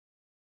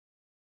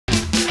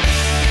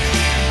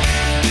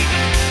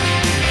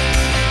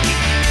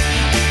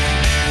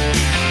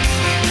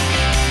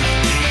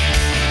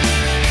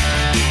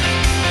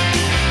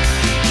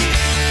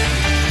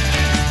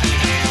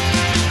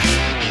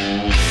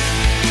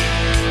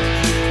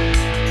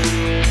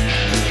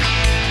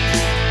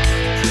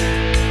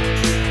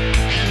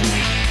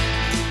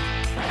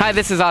Hi,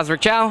 this is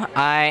Osric Chau.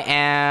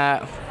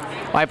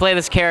 I play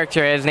this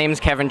character. His name's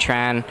Kevin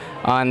Tran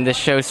on this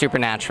show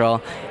Supernatural,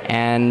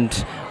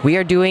 and we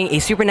are doing a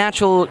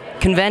Supernatural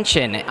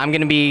convention. I'm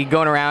going to be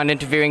going around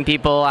interviewing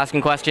people,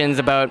 asking questions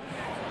about,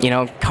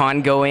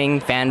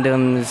 con-going,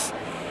 fandoms,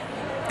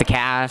 the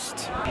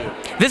cast.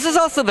 This is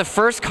also the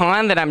first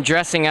con that I'm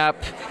dressing up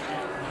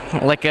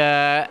like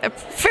a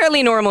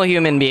fairly normal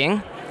human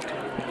being.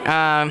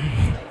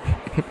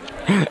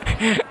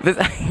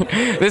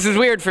 This is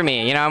weird for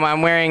me.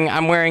 I'm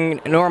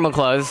wearing normal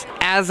clothes.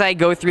 As I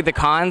go through the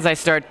cons, I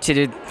start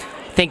to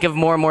think of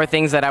more and more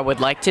things that I would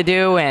like to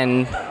do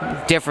and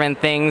different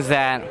things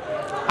that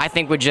I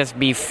think would just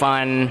be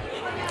fun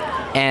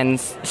and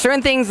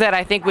certain things that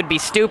I think would be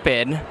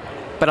stupid,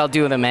 but I'll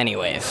do them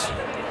anyways.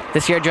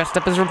 This year I dressed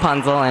up as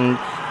Rapunzel, and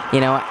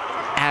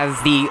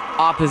as the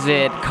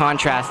opposite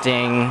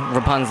contrasting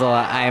Rapunzel,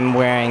 I'm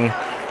wearing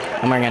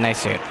a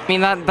nice suit. I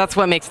mean, that's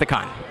what makes the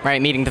con, right?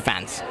 Meeting the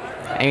fans.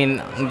 I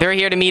mean, they're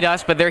here to meet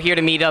us, but they're here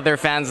to meet other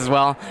fans as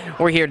well.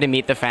 We're here to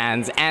meet the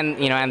fans and,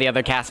 and the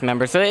other cast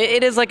members. So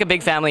it is like a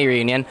big family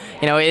reunion.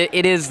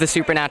 It is the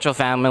Supernatural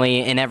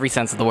family in every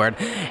sense of the word.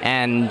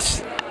 And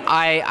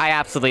I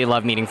absolutely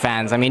love meeting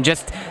fans. I mean,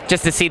 just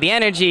to see the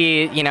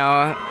energy,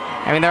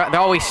 I mean, they're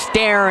always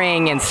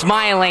staring and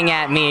smiling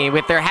at me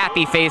with their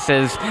happy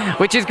faces,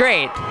 which is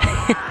great.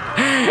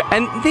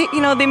 And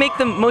they make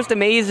the most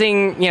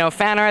amazing,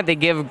 fan art. They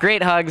give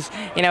great hugs.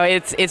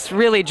 It's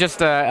really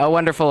just a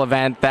wonderful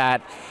event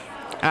that,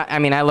 I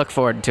mean, I look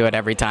forward to it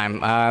every time.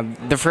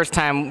 The first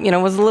time,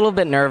 was a little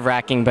bit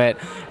nerve-wracking, but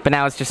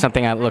now it's just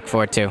something I look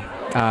forward to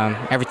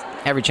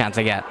every chance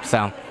I get.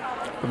 So,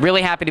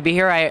 really happy to be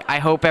here. I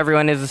hope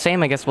everyone is the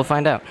same. I guess we'll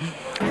find out.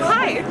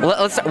 Hi.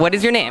 What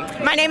is your name?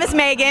 My name is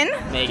Megan.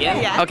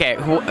 Megan? Yeah. Okay.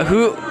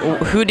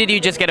 Who did you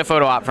just get a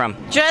photo op from?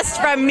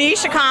 Just from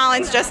Misha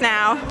Collins just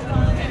now.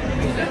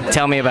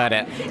 Tell me about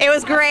it. It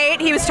was great.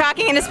 He was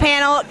talking in his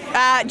panel,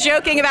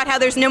 joking about how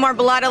there's no more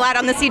blood allowed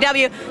on the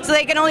CW, so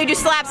they can only do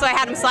slaps, so I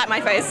had him slap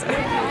my face.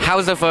 How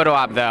was the photo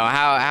op, though?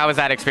 How was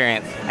that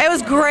experience? It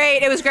was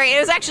great. It was great. It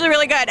was actually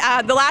really good.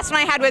 The last one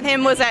I had with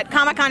him was at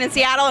Comic-Con in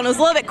Seattle, and it was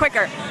a little bit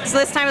quicker. So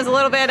this time was a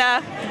little bit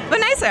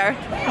nicer.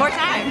 More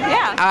time,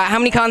 yeah. How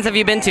many cons have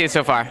you been to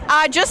so far?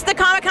 Just the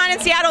Comic-Con in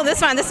Seattle,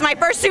 this one. This is my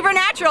first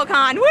Supernatural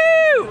con.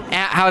 Woo!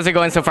 How is it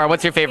going so far?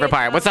 What's your favorite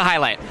part? What's the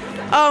highlight?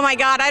 Oh my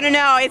God, I don't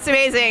know. It's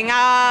amazing.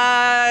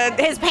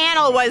 His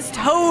panel was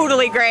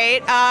totally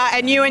great,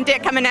 and you and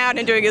Dick coming out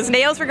and doing his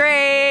nails were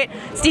great.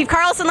 Steve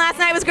Carlson last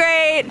night was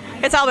great.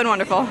 It's all been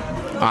wonderful.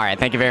 All right,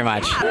 thank you very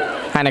much.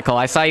 Hi, Nicole.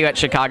 I saw you at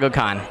Chicago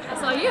Con. I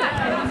saw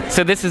you.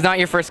 So this is not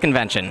your first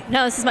convention?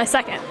 No, this is my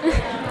second.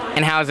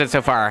 And how is it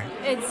so far?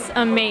 It's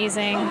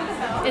amazing.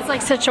 It's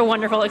like such a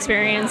wonderful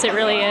experience. It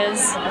really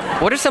is.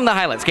 What are some of the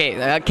highlights?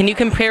 Okay, can you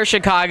compare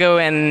Chicago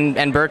and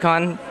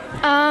BurCon?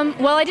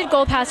 Well, I did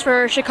Gold Pass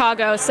for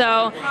Chicago,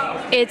 so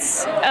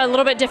it's a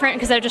little bit different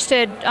because I just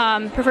did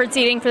preferred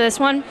seating for this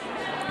one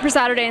for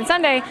Saturday and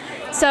Sunday.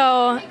 So,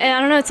 and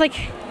I don't know,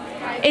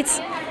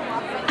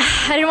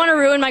 I didn't want to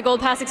ruin my Gold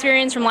Pass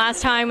experience from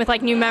last time with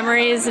like new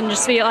memories and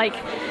just be like,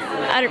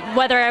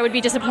 whether I would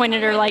be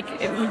disappointed or like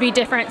it would be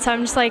different. So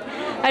I'm just like,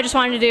 I just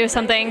wanted to do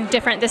something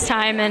different this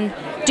time and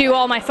do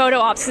all my photo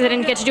ops because I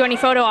didn't get to do any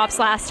photo ops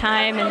last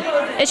time,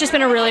 and it's just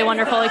been a really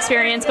wonderful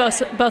experience,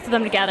 both of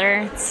them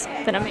together. It's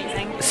been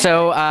amazing.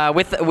 So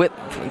with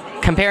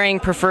comparing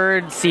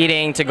preferred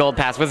seating to Gold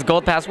Pass, was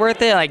Gold Pass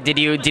worth it? Like, did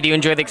you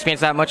enjoy the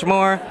experience that much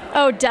more?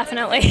 Oh,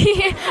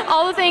 definitely.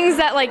 All the things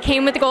that like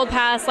came with the Gold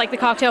Pass, like the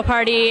cocktail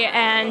party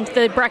and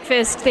the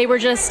breakfast, they were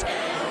just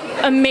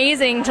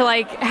amazing to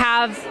like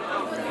have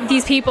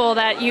these people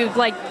that you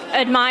like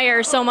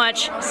admire so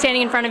much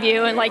standing in front of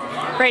you and like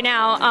right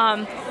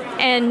now,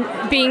 and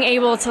being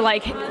able to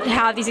like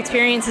have these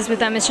experiences with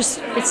them. It's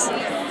just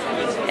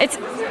it's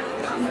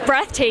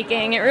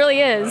breathtaking. It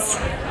really is.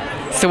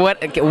 So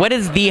what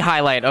is the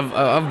highlight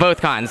of both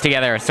cons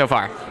together so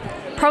far?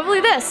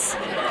 Probably this.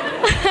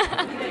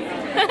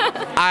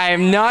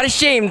 I'm not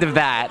ashamed of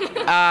that,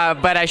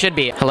 but I should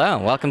be. Hello,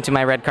 welcome to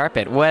my red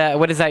carpet.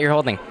 What is that you're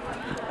holding?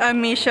 A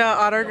Misha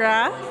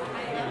autograph.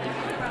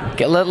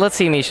 Okay, let's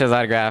see Misha's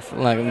autograph.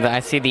 Look,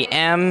 I see the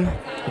M.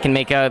 You can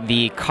make out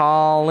the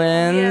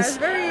Collins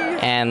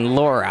and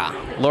Laura.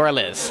 Laura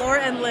Liz. Laura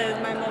and Liz,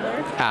 my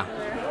mother. Ah,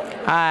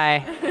 hi.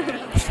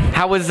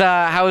 How was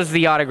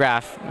the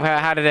autograph?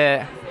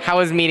 How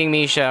was meeting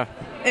Misha?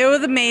 It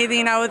was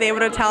amazing. I was able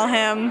to tell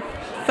him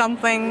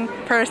something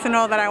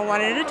personal that I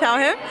wanted to tell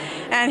him,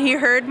 and he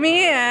heard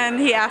me and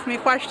he asked me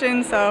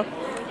questions, so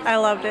I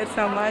loved it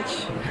so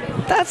much.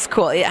 That's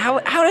cool.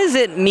 How is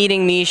it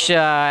meeting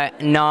Misha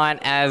not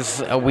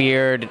as a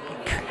weird,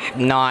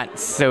 not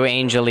so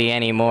angel-y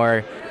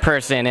anymore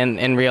person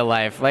in real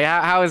life? Like,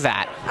 how is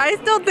that? I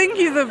still think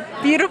he's a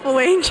beautiful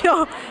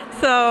angel.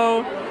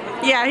 So,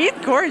 yeah, he's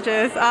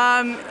gorgeous.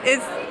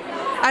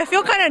 I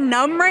feel kind of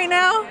numb right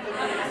now,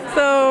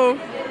 so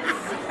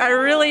I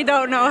really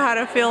don't know how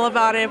to feel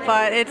about it,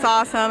 but it's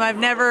awesome. I've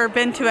never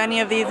been to any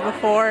of these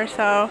before,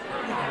 so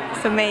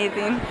it's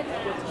amazing.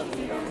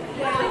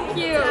 Thank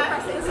you.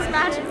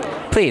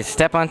 Please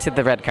step onto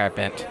the red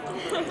carpet.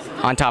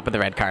 On top of the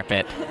red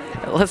carpet.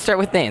 Let's start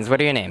with names. What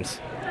are your names?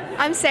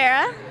 I'm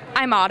Sarah.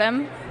 I'm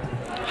Autumn.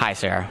 Hi,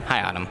 Sarah.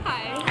 Hi, Autumn.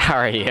 Hi. How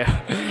are you?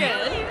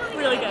 Good.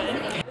 Really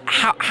good.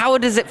 How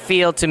does it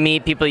feel to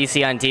meet people you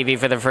see on TV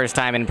for the first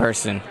time in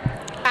person?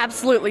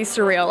 Absolutely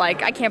surreal.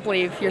 Like, I can't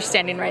believe you're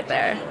standing right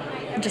there.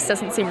 It just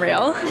doesn't seem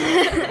real.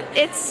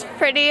 It's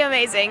pretty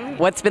amazing.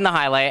 What's been the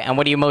highlight, and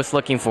what are you most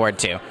looking forward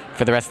to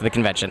for the rest of the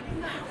convention?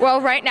 Well,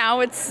 right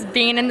now it's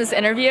being in this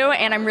interview,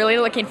 and I'm really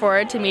looking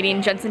forward to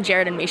meeting Jensen,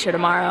 Jared, and Misha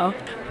tomorrow.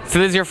 So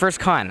this is your first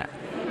con.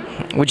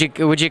 Would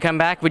you come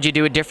back? Would you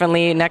do it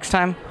differently next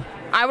time?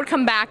 I would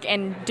come back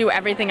and do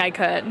everything I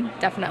could,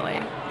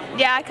 definitely.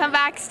 Yeah, I come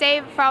back,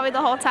 stay probably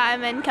the whole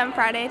time, and come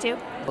Friday too.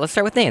 Let's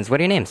start with names. What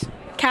are your names?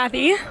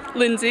 Kathy.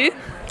 Lindsay.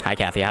 Hi,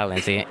 Kathy. Hi,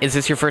 Lindsay. Is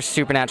this your first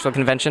Supernatural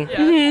convention?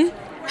 Yes.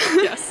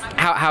 Yes.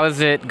 How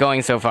is it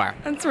going so far?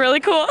 That's really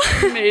cool.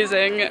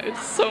 Amazing.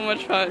 It's so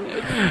much fun.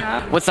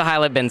 What's the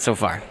highlight been so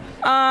far?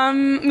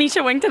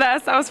 Misha winked at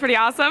us. That was pretty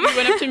awesome. We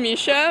went up to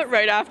Misha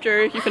right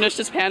after he finished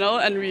his panel,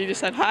 and we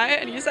just said hi,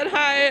 and he said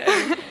hi,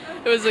 and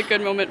it was a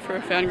good moment for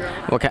a fangirl.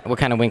 What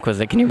kind of wink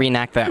was it? Can you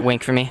reenact that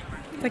wink for me?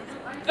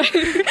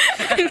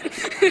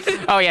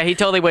 Oh yeah, he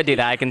totally would do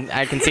that. I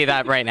can see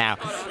that right now.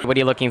 What are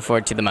you looking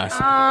forward to the most?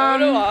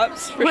 Photo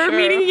ops, for We're sure.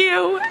 meeting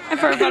you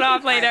for a photo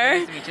op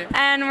later.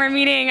 And we're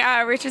meeting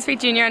Richard Speak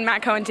Jr. and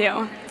Matt Cohen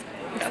too.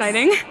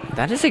 Exciting.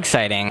 That is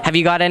exciting. Have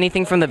you got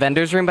anything from the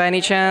vendor's room by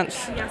any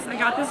chance? Yes, I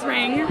got this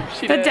ring.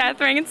 She The did.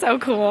 death ring, it's so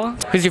cool.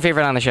 Who's your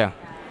favorite on the show?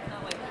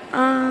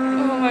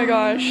 Oh my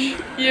gosh.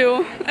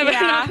 You.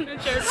 Yeah.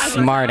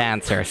 Smart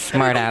answer.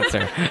 Smart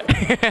answer.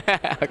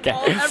 Okay.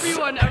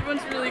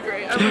 Everyone's really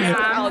great. Everyone's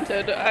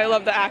talented. I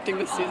love the acting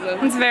this season.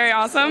 It's very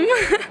awesome.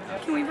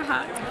 Can we have a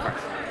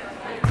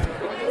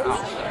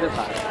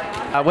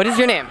hug? What is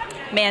your name?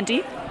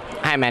 Mandy.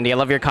 Hi, Mandy. I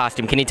love your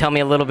costume. Can you tell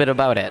me a little bit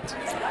about it?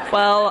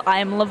 Well,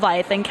 I'm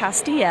Leviathan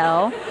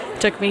Castiel.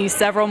 Took me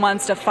several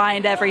months to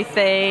find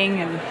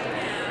everything, and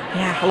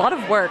yeah, a lot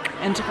of work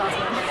into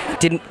cosplay.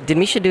 Did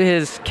Misha do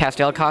his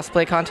Castiel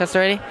cosplay contest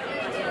already?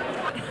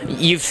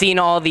 You've seen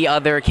all the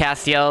other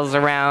Castiels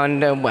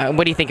around.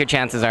 What do you think your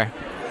chances are?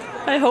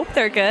 I hope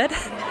they're good.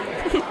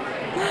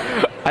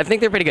 I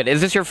think they're pretty good.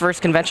 Is this your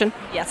first convention?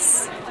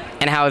 Yes.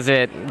 And how is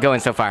it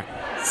going so far?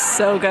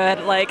 So good.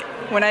 Like,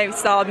 when I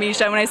saw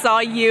Misha, when I saw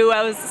you,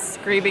 I was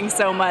screaming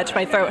so much.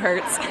 My throat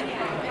hurts.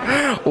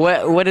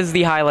 What is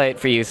the highlight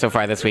for you so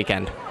far this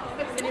weekend?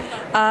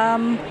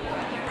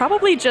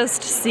 Probably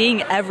just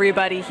seeing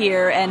everybody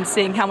here and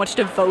seeing how much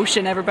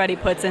devotion everybody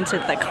puts into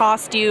the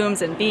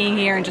costumes and being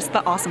here and just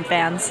the awesome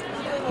fans.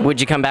 Would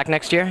you come back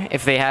next year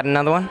if they had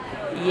another one?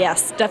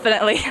 Yes,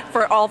 definitely.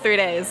 For all 3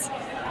 days.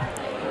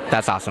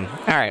 That's awesome.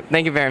 All right.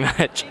 Thank you very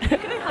much.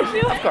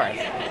 Of course.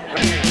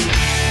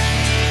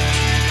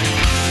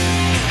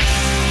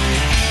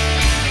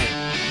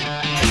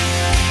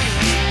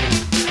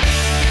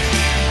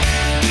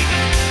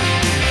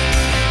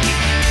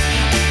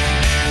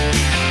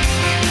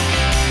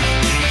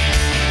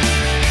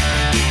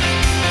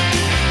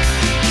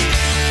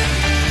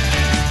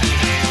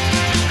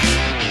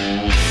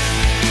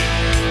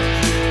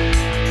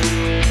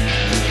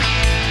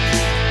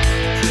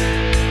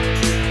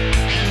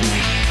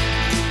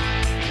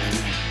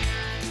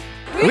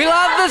 We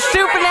love the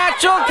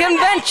Supernatural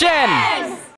Convention!